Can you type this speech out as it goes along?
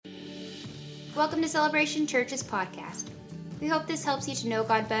Welcome to Celebration Church's podcast. We hope this helps you to know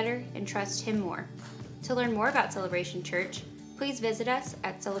God better and trust Him more. To learn more about Celebration Church, please visit us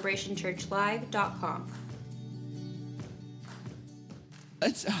at celebrationchurchlive.com.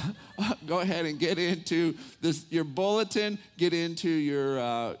 Let's go ahead and get into this, your bulletin, get into your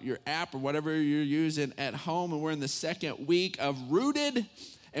app or whatever you're using at home. And we're in the second week of Rooted,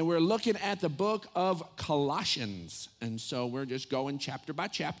 and we're looking at the book of Colossians. And so we're just going chapter by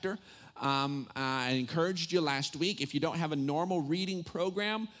chapter. I encouraged you last week, if you don't have a normal reading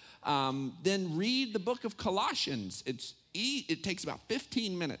program, then read the book of Colossians. It takes about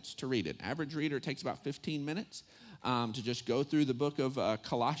 15 minutes to read it. Average reader takes about 15 minutes. To just go through the book of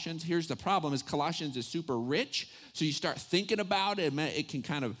Colossians. Here's the problem, is Colossians is super rich, so you start thinking about it, it can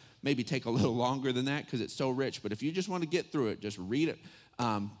kind of maybe take a little longer than that because it's so rich, but if you just want to get through it, just read it.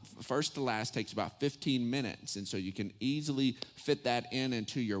 First to last takes about 15 minutes, and so you can easily fit that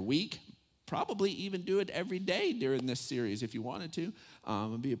into your week, probably even do it every day during this series if you wanted to.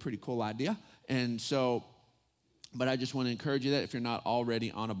 It'd be a pretty cool idea, and so... But I just want to encourage you that if you're not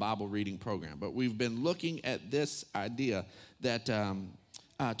already on a Bible reading program. But we've been looking at this idea that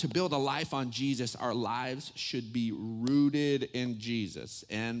to build a life on Jesus, our lives should be rooted in Jesus.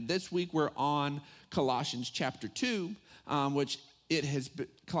 And this week we're on Colossians chapter 2, which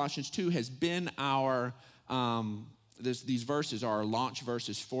Colossians 2 has been our... These verses are our launch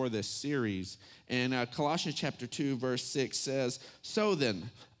verses for this series. And Colossians chapter 2, verse 6 says, "So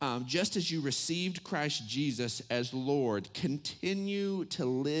then, just as you received Christ Jesus as Lord, continue to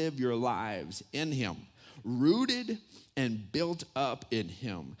live your lives in Him, rooted and built up in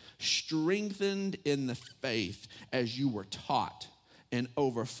Him, strengthened in the faith as you were taught, and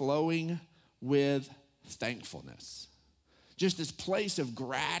overflowing with thankfulness." Just this place of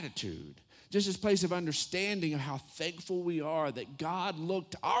gratitude. Just this place of understanding of how thankful we are that God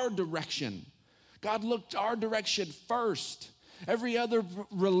looked our direction. God looked our direction first. Every other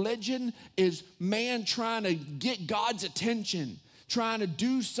religion is man trying to get God's attention, trying to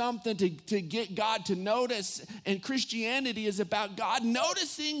do something to get God to notice. And Christianity is about God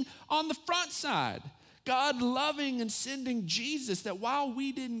noticing on the front side. God loving and sending Jesus, that while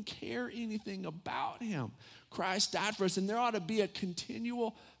we didn't care anything about Him, Christ died for us, and there ought to be a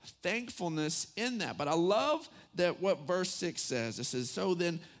continual thankfulness in that. But I love that what verse 6 says. It says, "So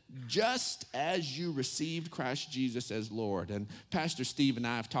then, just as you received Christ Jesus as Lord." And Pastor Steve and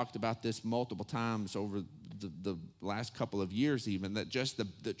I have talked about this multiple times over the last couple of years even, that just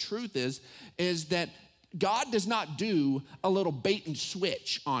the truth is that God does not do a little bait and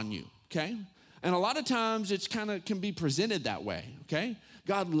switch on you, okay? And a lot of times it's kind of can be presented that way, okay?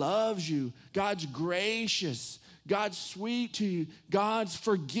 God loves you. God's gracious. God's sweet to you. God's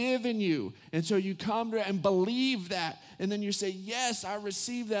forgiven you. And so you come to and believe that. And then you say, yes, I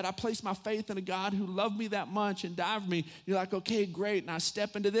receive that. I place my faith in a God who loved me that much and died for me. You're like, okay, great. And I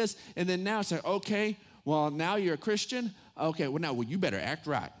step into this. And then now it's like, okay, well, now you're a Christian. Okay, well, you better act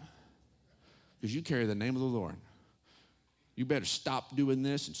right, because you carry the name of the Lord. You better stop doing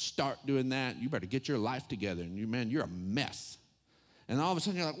this and start doing that. You better get your life together. And you're a mess. And all of a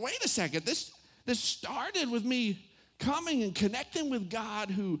sudden you're like, wait a second, this started with me coming and connecting with God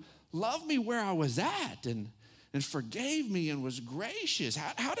who loved me where I was at and forgave me and was gracious.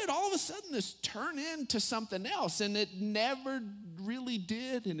 How did all of a sudden this turn into something else? And it never really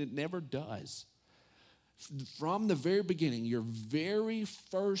did, and it never does. From the very beginning, your very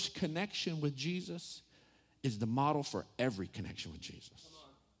first connection with Jesus is the model for every connection with Jesus.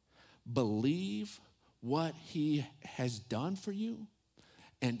 Believe what He has done for you,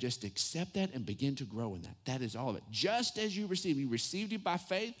 and just accept that and begin to grow in that. That is all of it. Just as you received it by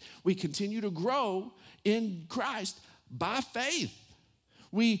faith, we continue to grow in Christ by faith.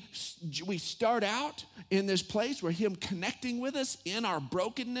 We start out in this place where Him connecting with us in our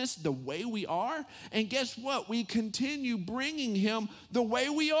brokenness the way we are, and guess what? We continue bringing Him the way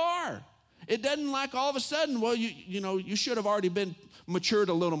we are. It doesn't like all of a sudden, well, you should have already been matured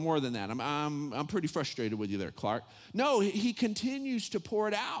a little more than that. I'm pretty frustrated with you there, Clark. No, He continues to pour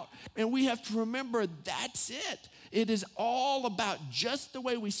it out. And we have to remember that's it. It is all about just the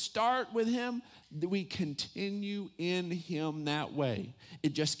way we start with Him, that we continue in Him that way.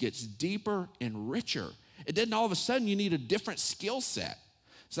 It just gets deeper and richer. It doesn't all of a sudden you need a different skill set.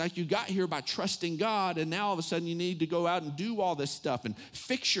 It's like you got here by trusting God, and now all of a sudden you need to go out and do all this stuff and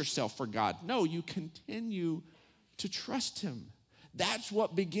fix yourself for God. No, you continue to trust Him. That's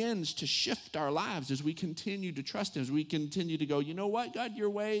what begins to shift our lives as we continue to trust Him, as we continue to go, you know what, God, your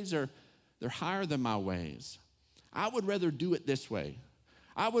ways they're higher than my ways. I would rather do it this way.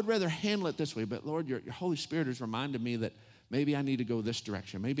 I would rather handle it this way. But Lord, your Holy Spirit has reminded me that maybe I need to go this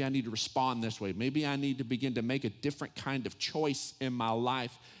direction. Maybe I need to respond this way. Maybe I need to begin to make a different kind of choice in my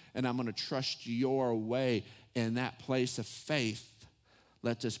life, and I'm going to trust your way. In that place of faith,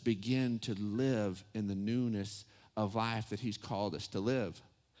 let us begin to live in the newness of life that he's called us to live.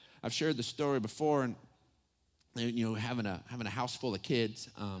 I've shared the story before, and having a house full of kids,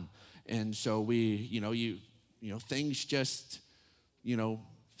 and so we, things just,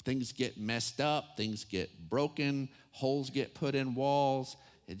 things get messed up, things get broken, holes get put in walls.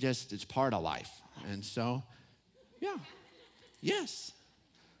 It's part of life. And so, yeah, yes.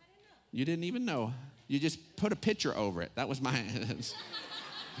 You didn't even know. You just put a picture over it. That was my,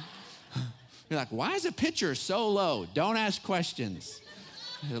 you're like, why is the picture so low? Don't ask questions.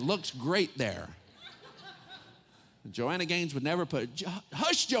 It looks great there. Joanna Gaines would never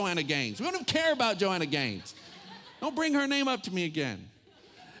hush Joanna Gaines. We don't care about Joanna Gaines. Don't bring her name up to me again.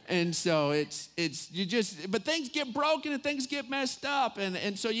 And so but things get broken and things get messed up.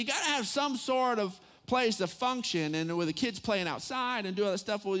 And so you got to have some sort of place to function. And with the kids playing outside and do all that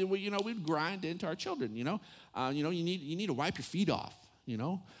stuff, we'd grind into our children, you need to wipe your feet off,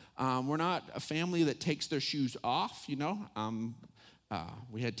 We're not a family that takes their shoes off,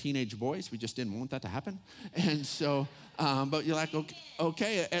 we had teenage boys. We just didn't want that to happen. And so, but you're like,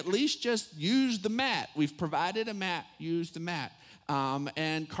 okay, at least just use the mat. We've provided a mat, use the mat.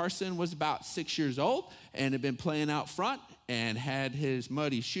 And Carson was about 6 years old and had been playing out front and had his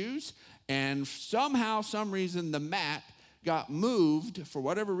muddy shoes. And somehow, some reason, the mat got moved, for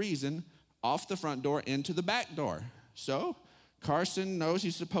whatever reason, off the front door into the back door. So Carson knows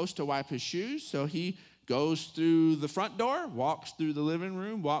he's supposed to wipe his shoes, so he goes through the front door, walks through the living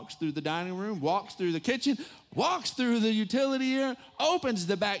room, walks through the dining room, walks through the kitchen, walks through the utility area, opens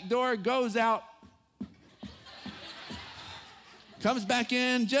the back door, goes out, comes back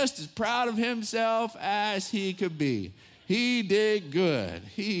in just as proud of himself as he could be. He did good.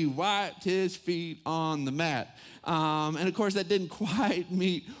 He wiped his feet on the mat. And of course, that didn't quite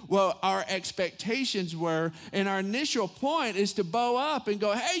meet what our expectations were. And our initial point is to bow up and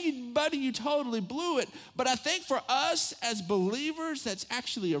go, hey, buddy, you totally blew it. But I think for us as believers, that's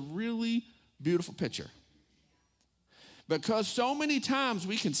actually a really beautiful picture. Because so many times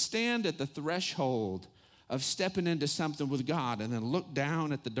we can stand at the threshold of stepping into something with God and then look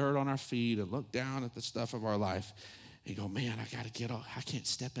down at the dirt on our feet and look down at the stuff of our life and go, man, I got to get off. I can't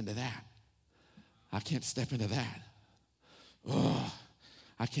step into that. I can't step into that. Oh,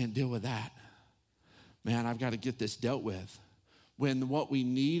 I can't deal with that. Man, I've got to get this dealt with. When what we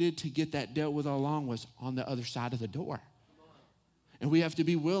needed to get that dealt with all along was on the other side of the door. And we have to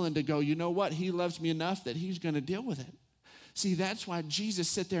be willing to go, you know what? He loves me enough that he's going to deal with it. See, that's why Jesus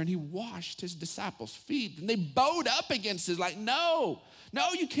sat there and he washed his disciples' feet. And they bowed up against it like, no,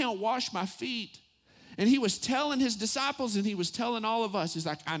 you can't wash my feet. And he was telling his disciples and he was telling all of us, he's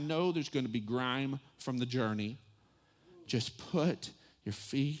like, I know there's going to be grime from the journey. Just put your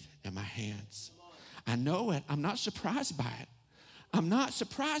feet in my hands. I know it. I'm not surprised by it. I'm not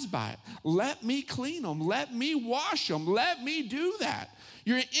surprised by it. Let me clean them. Let me wash them. Let me do that.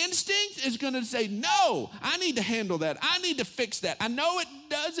 Your instinct is going to say, no, I need to handle that. I need to fix that. I know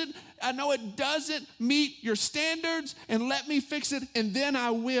it doesn't meet your standards, and let me fix it, and then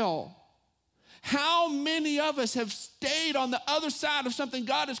I will. How many of us have stayed on the other side of something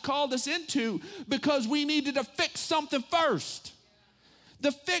God has called us into because we needed to fix something first?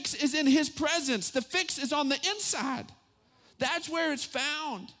 The fix is in his presence. The fix is on the inside. That's where it's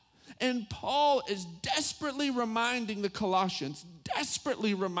found. And Paul is desperately reminding the Colossians,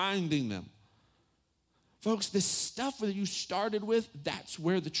 desperately reminding them, folks, this stuff that you started with, that's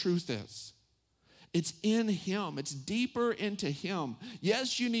where the truth is. It's in him. It's deeper into him.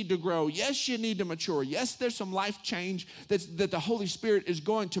 Yes, you need to grow. Yes, you need to mature. Yes, there's some life change that the Holy Spirit is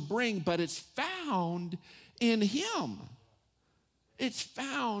going to bring, but it's found in him. It's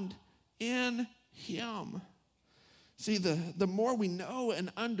found in him. See, the more we know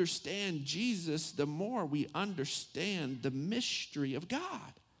and understand Jesus, the more we understand the mystery of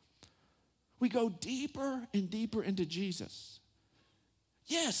God. We go deeper and deeper into Jesus.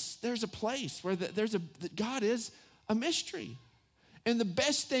 Yes, there's a place where God is a mystery. And the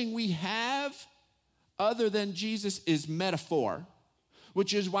best thing we have other than Jesus is metaphor,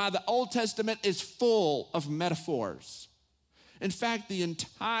 which is why the Old Testament is full of metaphors. In fact, the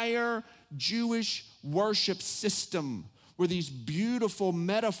entire Jewish worship system were these beautiful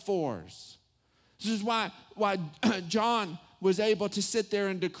metaphors. This is why John was able to sit there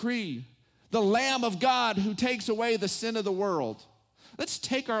and decree, the Lamb of God who takes away the sin of the world. Let's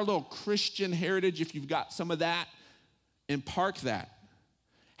take our little Christian heritage, if you've got some of that, and park that.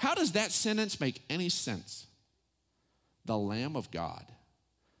 How does that sentence make any sense? the Lamb of God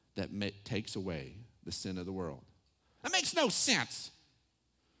that takes away the sin of the world. That makes no sense.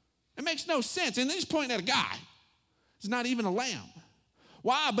 It makes no sense. And he's pointing at a guy. It's not even a lamb.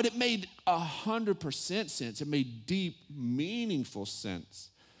 Why? But it made 100% sense. It made deep, meaningful sense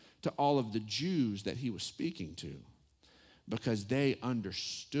to all of the Jews that he was speaking to, because they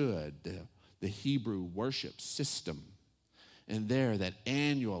understood the Hebrew worship system. And there, that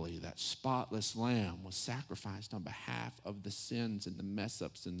annually, that spotless lamb was sacrificed on behalf of the sins and the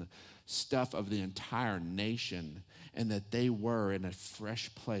mess-ups and the stuff of the entire nation, and that they were in a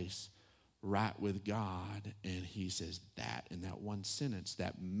fresh place right with God. And he says that in that one sentence,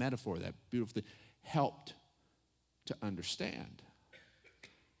 that metaphor, that beautiful thing, helped to understand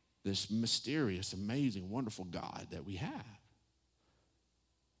this mysterious, amazing, wonderful God that we have.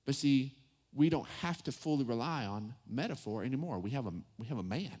 But see, we don't have to fully rely on metaphor anymore. We have a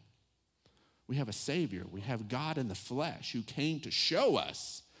man. We have a Savior. We have God in the flesh who came to show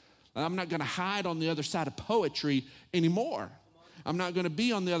us. I'm not going to hide on the other side of poetry anymore. I'm not going to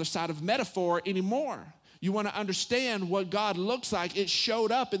be on the other side of metaphor anymore. You want to understand what God looks like, it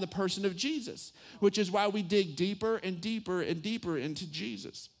showed up in the person of Jesus, which is why we dig deeper and deeper and deeper into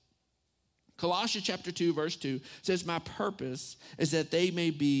Jesus. Colossians chapter 2, verse 2 says, my purpose is that they may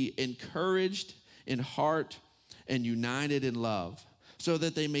be encouraged in heart and united in love, so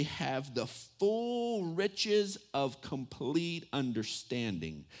that they may have the full riches of complete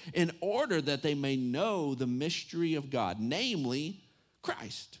understanding, in order that they may know the mystery of God, namely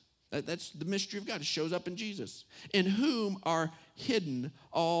Christ. That's the mystery of God. It shows up in Jesus, in whom are hidden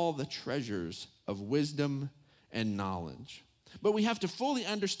all the treasures of wisdom and knowledge. But we have to fully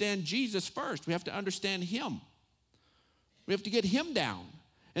understand Jesus first. We have to understand him. We have to get him down.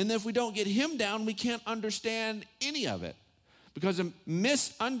 And if we don't get him down, we can't understand any of it. Because a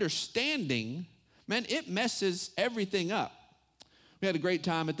misunderstanding, man, it messes everything up. We had a great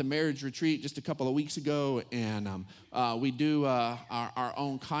time at the marriage retreat just a couple of weeks ago, and we do our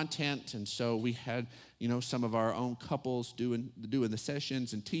own content. And so we had, some of our own couples doing the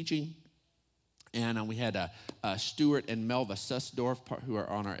sessions and teaching. And we had Stuart and Melva Sussdorf, who are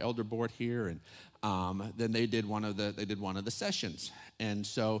on our elder board here, and then they did one of the sessions. And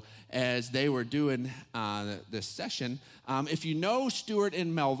so as they were doing this session, if you know Stuart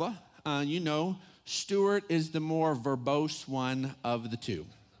and Melva, you know Stuart is the more verbose one of the two.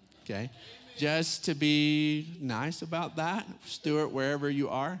 Okay, just to be nice about that, Stuart, wherever you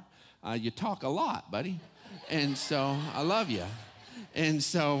are, you talk a lot, buddy, and so I love you. And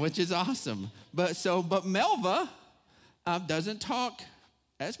so, which is awesome. But Melva doesn't talk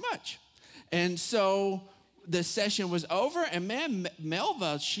as much. And so the session was over, and man,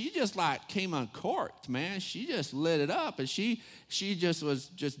 Melva, she just like came uncorked, man. She just lit it up, and she just was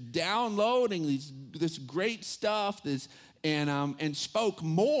just downloading this great stuff, and spoke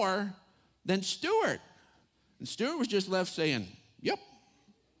more than Stuart. And Stuart was just left saying, "Yep."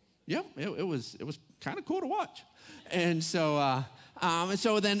 It was kind of cool to watch. And so. And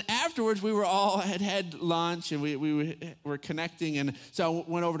so then afterwards, we were all had lunch, and we were connecting. And so I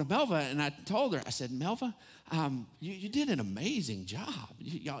went over to Melva, and I told her, I said, Melva, you did an amazing job.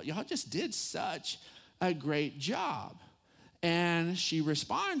 Y'all just did such a great job. And she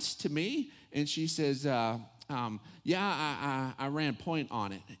responds to me, and she says, I ran point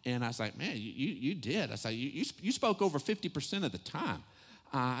on it. And I was like, man, you did. I said, you spoke over 50% of the time.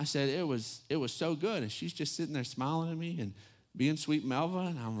 I said, it was so good. And she's just sitting there smiling at me and being sweet Melva,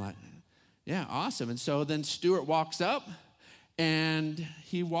 and I'm like, yeah, awesome. And so then Stuart walks up, and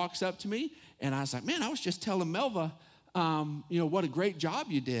he walks up to me, and I was like, man, I was just telling Melva, what a great job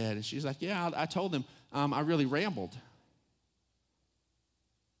you did. And she's like, yeah, I told him I really rambled.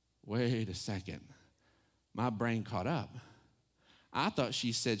 Wait a second. My brain caught up. I thought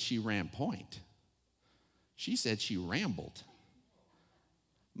she said she ran point. She said she rambled.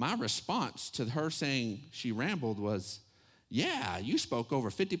 My response to her saying she rambled was, yeah, you spoke over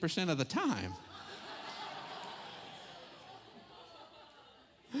 50% of the time.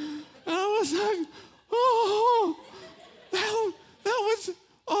 And I was like, that was,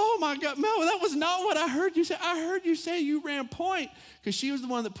 oh my God, Mel, that was not what I heard you say. I heard you say you ran point, because she was the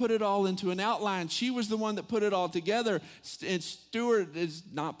one that put it all into an outline. She was the one that put it all together. And Stuart does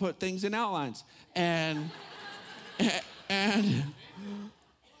not put things in outlines. And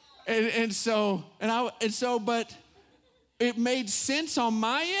but it made sense on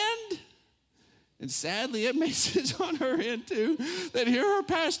my end, and sadly, it made sense on her end too, that here her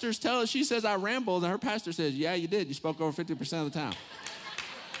pastors tell us, she says, I rambled, and her pastor says, yeah, you did. You spoke over 50% of the time.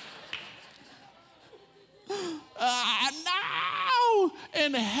 No!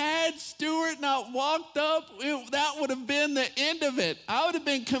 And had Stuart not walked up, that would have been the end of it. I would have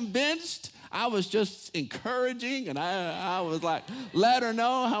been convinced. I was just encouraging, and I was like, let her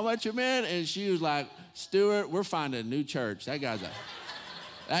know how much it meant. And she was like, Stuart, we're finding a new church. That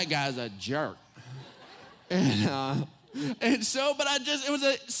guy's a jerk. And so, but it was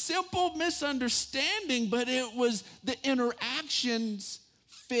a simple misunderstanding, but it was the interactions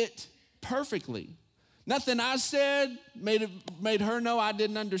fit perfectly. Nothing I said made her know I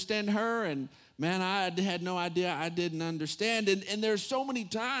didn't understand her, and man, I had no idea I didn't understand. And there's so many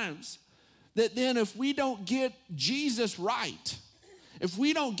times that then if we don't get Jesus right, if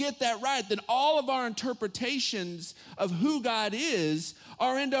we don't get that right, then all of our interpretations of who God is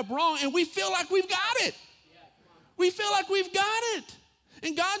end up wrong, and we feel like we've got it. We feel like we've got it.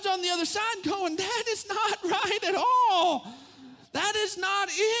 And God's on the other side going, that is not right at all. That is not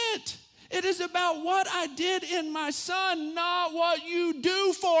it. It is about what I did in my son, not what you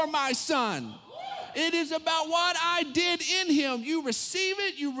do for my son. It is about what I did in him. You receive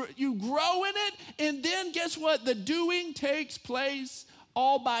it, you grow in it, and then guess what? The doing takes place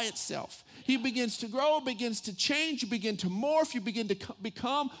all by itself. He begins to grow, begins to change, you begin to morph, you begin to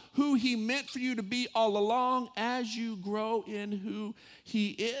become who he meant for you to be all along as you grow in who he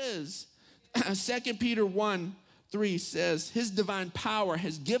is. 2 Peter 1:3 says, his divine power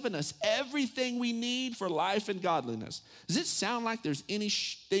has given us everything we need for life and godliness. Does it sound like there's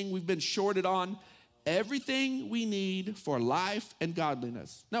anything we've been shorted on? Everything we need for life and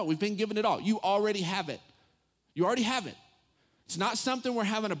godliness. No, we've been given it all. You already have it. You already have it. It's not something we're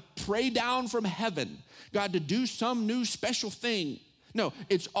having to pray down from heaven, God, to do some new special thing. No,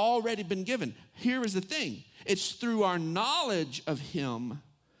 it's already been given. Here is the thing. It's through our knowledge of him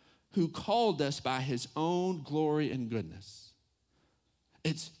who called us by his own glory and goodness.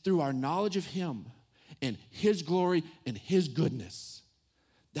 It's through our knowledge of him and his glory and his goodness.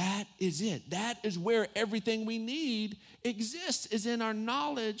 That is it. That is where everything we need exists, is in our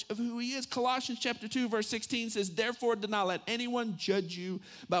knowledge of who he is. Colossians chapter 2, verse 16 says, therefore do not let anyone judge you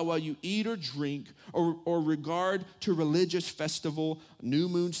by what you eat or drink or regard to religious festival, new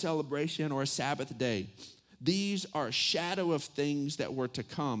moon celebration, or a Sabbath day. These are a shadow of things that were to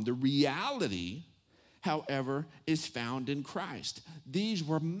come. The reality, however, is found in Christ. These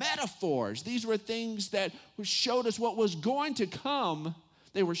were metaphors. These were things that showed us what was going to come.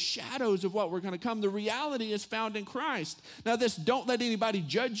 They were shadows of what were going to come. The reality is found in Christ. Now, this don't let anybody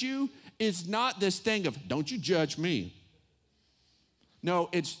judge you is not this thing of don't you judge me. No,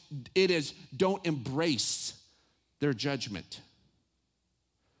 it is don't embrace their judgment.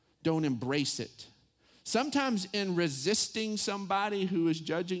 Don't embrace it. Sometimes in resisting somebody who is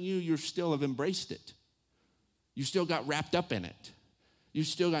judging you, you still have embraced it. You still got wrapped up in it.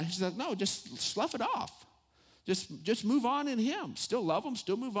 He's like, no, just slough it off. Just move on in him. Still love him,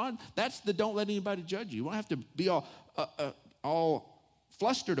 still move on. That's the don't let anybody judge you. You don't have to be all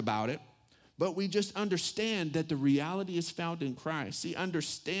flustered about it, but we just understand that the reality is found in Christ. See,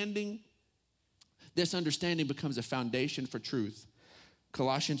 this understanding becomes a foundation for truth.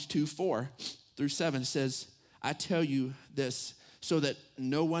 Colossians 2:4-7 says, I tell you this so that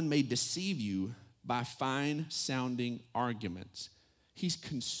no one may deceive you by fine-sounding arguments. He's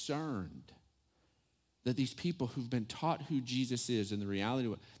concerned that these people who've been taught who Jesus is and the reality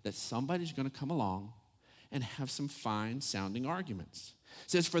of it, that somebody's going to come along and have some fine-sounding arguments.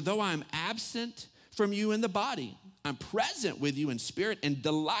 It says, for though I am absent from you in the body, I'm present with you in spirit and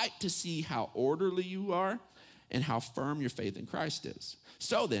delight to see how orderly you are and how firm your faith in Christ is.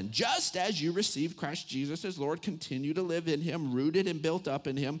 So then, just as you received Christ Jesus as Lord, continue to live in him, rooted and built up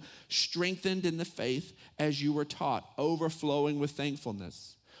in him, strengthened in the faith as you were taught, overflowing with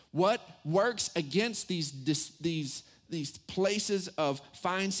thankfulness. What works against these places of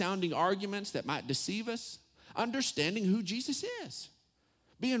fine-sounding arguments that might deceive us? Understanding who Jesus is.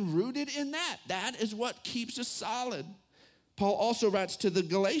 Being rooted in that. That is what keeps us solid. Paul also writes to the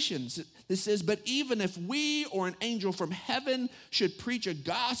Galatians. It says, but even if we or an angel from heaven should preach a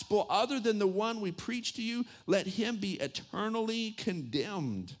gospel other than the one we preach to you, let him be eternally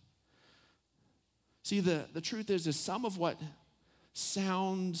condemned. See, the truth is some of what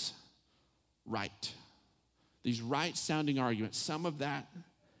sounds right, these right-sounding arguments, some of that,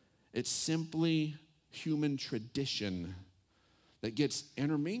 it's simply human tradition that gets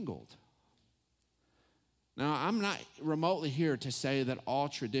intermingled. Now, I'm not remotely here to say that all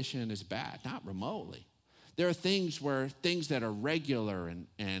tradition is bad, not remotely. There are things that are regular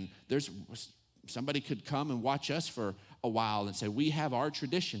and there's somebody could come and watch us for a while and say, we have our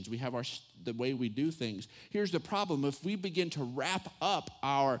traditions, we have the way we do things. Here's the problem. If we begin to wrap up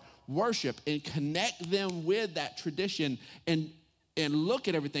our worship and connect them with that tradition and and look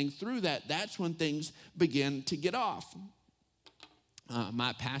at everything through that, that's when things begin to get off.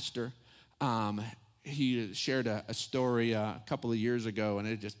 My pastor, he shared a story a couple of years ago, and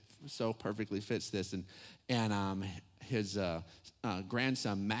it just so perfectly fits this. And his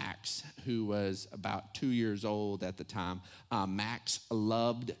grandson, Max, who was about 2 years old at the time, Max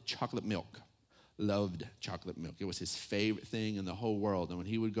loved chocolate milk. Loved chocolate milk. It was his favorite thing in the whole world. And when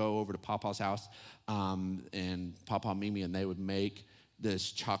he would go over to Papa's house and Papa and Mimi, and they would make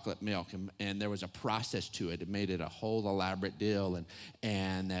this chocolate milk, and there was a process to it. It made it a whole elaborate deal,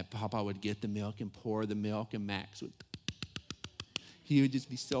 and that Papa would get the milk and pour the milk, and Max he would just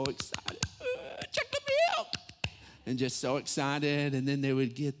be so excited, chocolate milk, and just so excited. And then they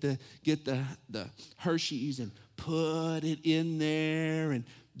would get the Hershey's and put it in there and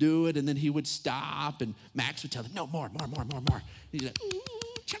do it, and then he would stop, and Max would tell him, no, more. And he's like, ooh,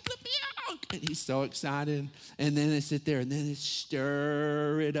 chocolate milk, and he's so excited. And then they sit there, and then they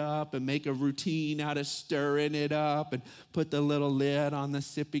stir it up and make a routine out of stirring it up and put the little lid on the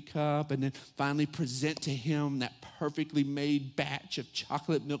sippy cup, and then finally present to him that perfectly made batch of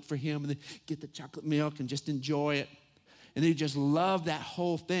chocolate milk for him, and then get the chocolate milk and just enjoy it. And they just loved that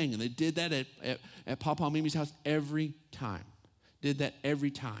whole thing, and they did that at Papa and Mimi's house every time. Did that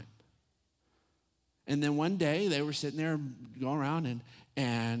every time. And then one day they were sitting there going around,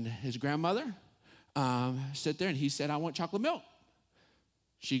 and his grandmother sat there, and he said, I want chocolate milk.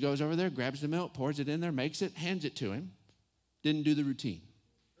 She goes over there, grabs the milk, pours it in there, makes it, hands it to him. Didn't do the routine.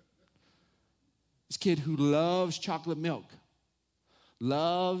 This kid who loves chocolate milk,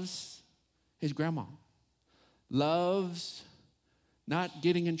 loves his grandma, loves not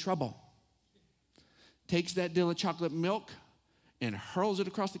getting in trouble, takes that deal of chocolate milk and hurls it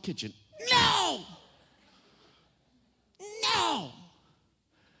across the kitchen. No!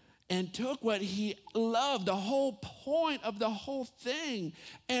 And took what he loved, the whole point of the whole thing,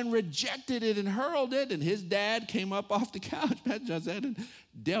 and rejected it and hurled it. And his dad came up off the couch, Pastor John said, and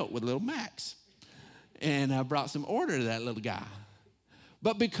dealt with little Max and brought some order to that little guy.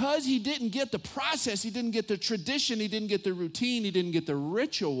 But because he didn't get the process, he didn't get the tradition, he didn't get the routine, he didn't get the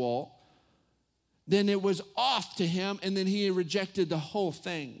ritual, then it was off to him, and then he rejected the whole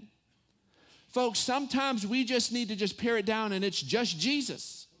thing. Folks, sometimes we just need to just pare it down, and it's just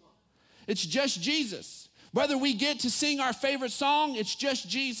Jesus. It's just Jesus. Whether we get to sing our favorite song, it's just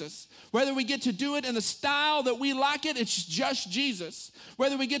Jesus. Whether we get to do it in the style that we like it, it's just Jesus.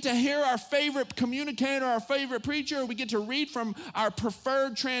 Whether we get to hear our favorite communicator, our favorite preacher, or we get to read from our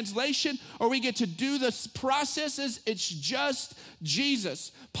preferred translation, or we get to do the processes, it's just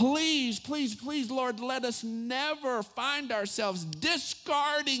Jesus. Please, please, please, Lord, let us never find ourselves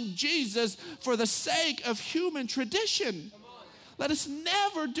discarding Jesus for the sake of human tradition. Let us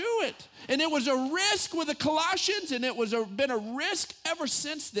never do it. And it was a risk with the Colossians, and it was been a risk ever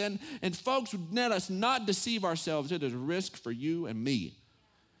since then. And folks, let us not deceive ourselves. It is a risk for you and me.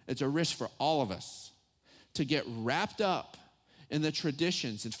 It's a risk for all of us to get wrapped up in the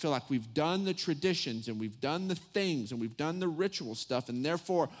traditions and feel like we've done the traditions and we've done the things and we've done the ritual stuff, and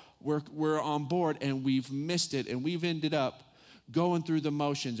therefore we're on board, and we've missed it, and we've ended up going through the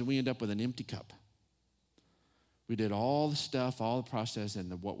motions, and we end up with an empty cup. We did all the stuff, all the process,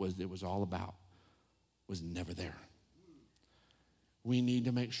 and what it was all about was never there. We need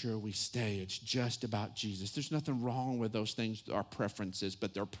to make sure we stay. It's just about Jesus. There's nothing wrong with those things, our preferences,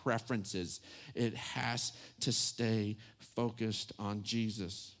 but they're preferences. It has to stay focused on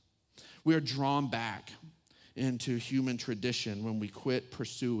Jesus. We are drawn back into human tradition when we quit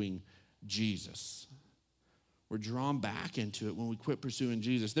pursuing Jesus. We're drawn back into it when we quit pursuing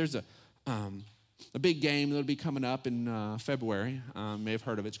Jesus. There's a big game that'll be coming up in February. You may have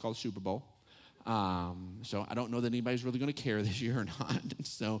heard of it. It's called the Super Bowl. So I don't know that anybody's really going to care this year or not.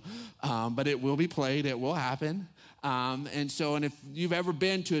 So, but it will be played. It will happen. And if you've ever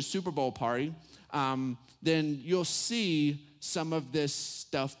been to a Super Bowl party, then you'll see some of this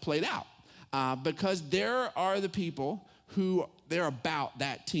stuff played out. Because there are the people who they're about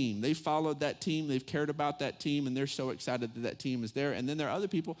that team. They followed that team. They've cared about that team, and they're so excited that that team is there. And then there are other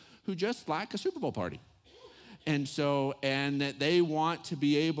people who just like a Super Bowl party. And they want to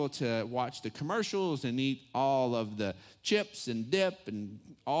be able to watch the commercials and eat all of the chips and dip and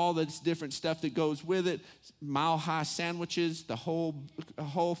all this different stuff that goes with it, mile-high sandwiches, the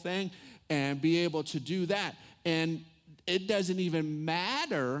whole thing, and be able to do that. And it doesn't even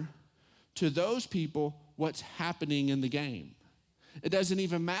matter to those people what's happening in the game. It doesn't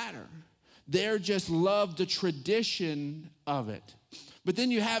even matter. They're just love the tradition of it. But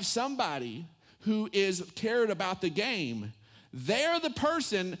then you have somebody who is cared about the game. They're the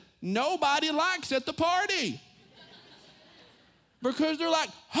person nobody likes at the party. because they're like,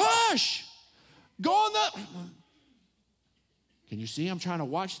 hush, go on the... Can you see I'm trying to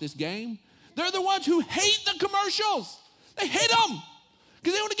watch this game? They're the ones who hate the commercials. They hate them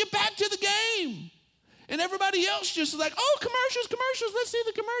because they want to get back to the game. And everybody else just is like, oh, commercials, let's see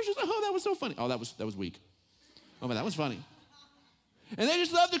the commercials. Oh, that was so funny. Oh, that was weak. Oh, but that was funny. And they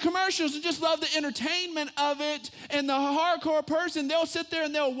just love the commercials and just love the entertainment of it. And the hardcore person, they'll sit there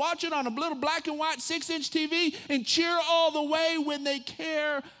and they'll watch it on a little black and white 6-inch TV and cheer all the way when they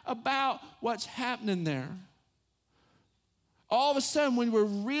care about what's happening there. All of a sudden, when we're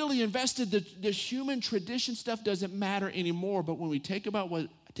really invested, the human tradition stuff doesn't matter anymore. But when we take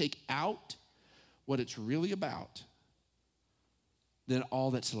out what it's really about, then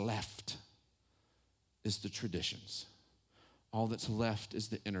all that's left is the traditions. All that's left is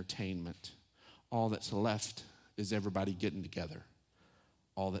the entertainment. All that's left is everybody getting together.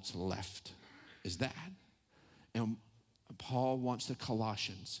 All that's left is that. And Paul wants the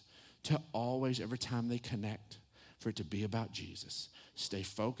Colossians to always, every time they connect, for it to be about Jesus. Stay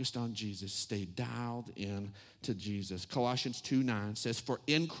focused on Jesus. Stay dialed in to Jesus. Colossians 2:9 says, for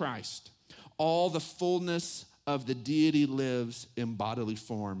in Christ, all the fullness of the deity lives in bodily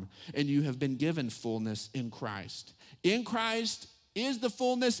form, and you have been given fullness in Christ. In Christ is the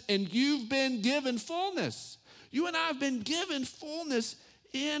fullness, and you've been given fullness. You and I have been given fullness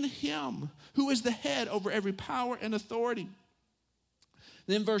in him, who is the head over every power and authority.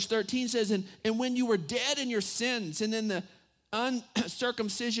 Then verse 13 says, and when you were dead in your sins and in the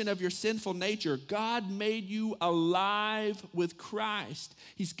uncircumcision of your sinful nature, God made you alive with Christ.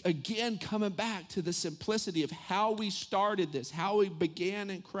 He's again coming back to the simplicity of how we started this, how we began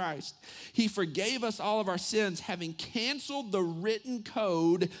in Christ. He forgave us all of our sins, having canceled the written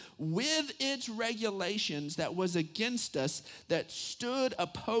code with its regulations that was against us, that stood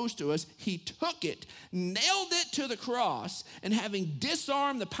opposed to us. He took it, nailed it to the cross, and having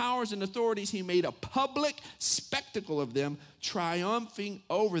disarmed the powers and authorities, he made a public spectacle of them, triumphing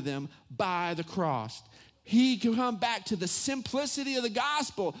over them by the cross. He can come back to the simplicity of the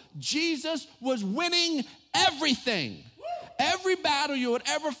gospel. Jesus was winning everything. Every battle you would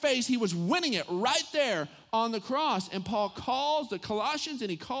ever face, he was winning it right there on the cross. And Paul calls the Colossians and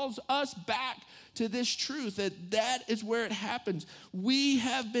he calls us back to this truth that is where it happens. We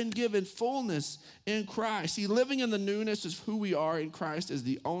have been given fullness in Christ. See, living in the newness of who we are in Christ is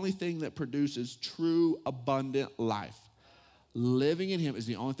the only thing that produces true abundant life. Living in him is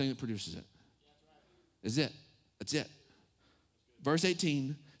the only thing that produces it. Is it. That's it. Verse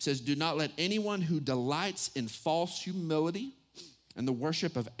 18 says, do not let anyone who delights in false humility and the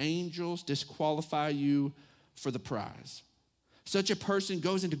worship of angels disqualify you for the prize. Such a person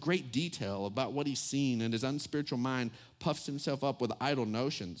goes into great detail about what he's seen, and his unspiritual mind puffs himself up with idle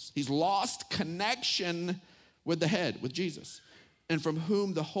notions. He's lost connection with the head, with Jesus, and from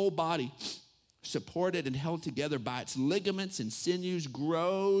whom the whole body, supported and held together by its ligaments and sinews,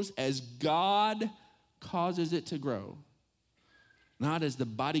 grows as God causes it to grow. Not as the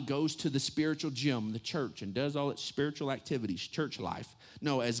body goes to the spiritual gym, the church, and does all its spiritual activities, church life.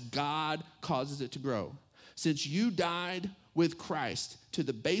 No, as God causes it to grow. Since you died with Christ to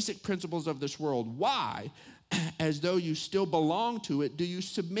the basic principles of this world, why, as though you still belong to it, do you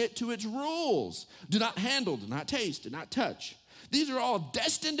submit to its rules? Do not handle, do not taste, do not touch. These are all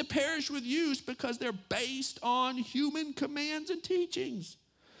destined to perish with use because they're based on human commands and teachings.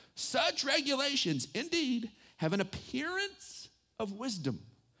 Such regulations, indeed, have an appearance of wisdom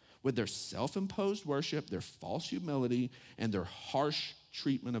with their self-imposed worship, their false humility, and their harsh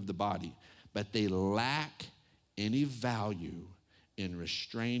treatment of the body. But they lack any value in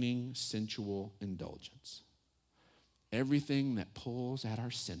restraining sensual indulgence. Everything that pulls at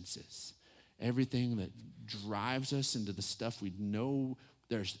our senses, everything that drives us into the stuff we know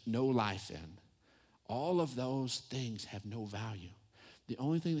there's no life in, all of those things have no value. The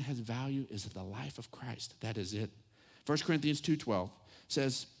only thing that has value is the life of Christ. That is it. 1 Corinthians 2:12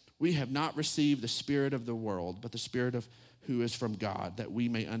 says, we have not received the spirit of the world, but the spirit of who is from God, that we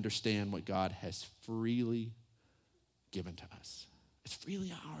may understand what God has freely given to us. It's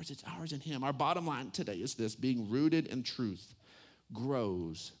freely ours. It's ours in him. Our bottom line today is this: being rooted in truth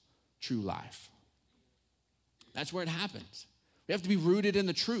grows true life. That's where it happens. We have to be rooted in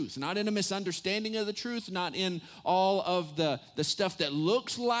the truth, not in a misunderstanding of the truth, not in all of the stuff that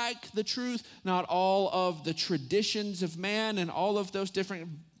looks like the truth, not all of the traditions of man and all of those different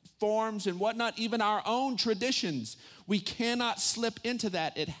forms and whatnot, even our own traditions. We cannot slip into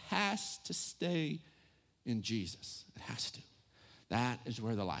that. It has to stay in Jesus. It has to. That is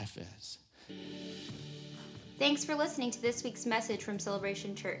where the life is. Thanks for listening to this week's message from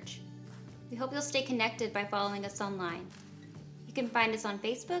Celebration Church. We hope you'll stay connected by following us online. You can find us on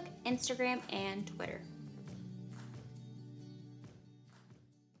Facebook, Instagram, and Twitter.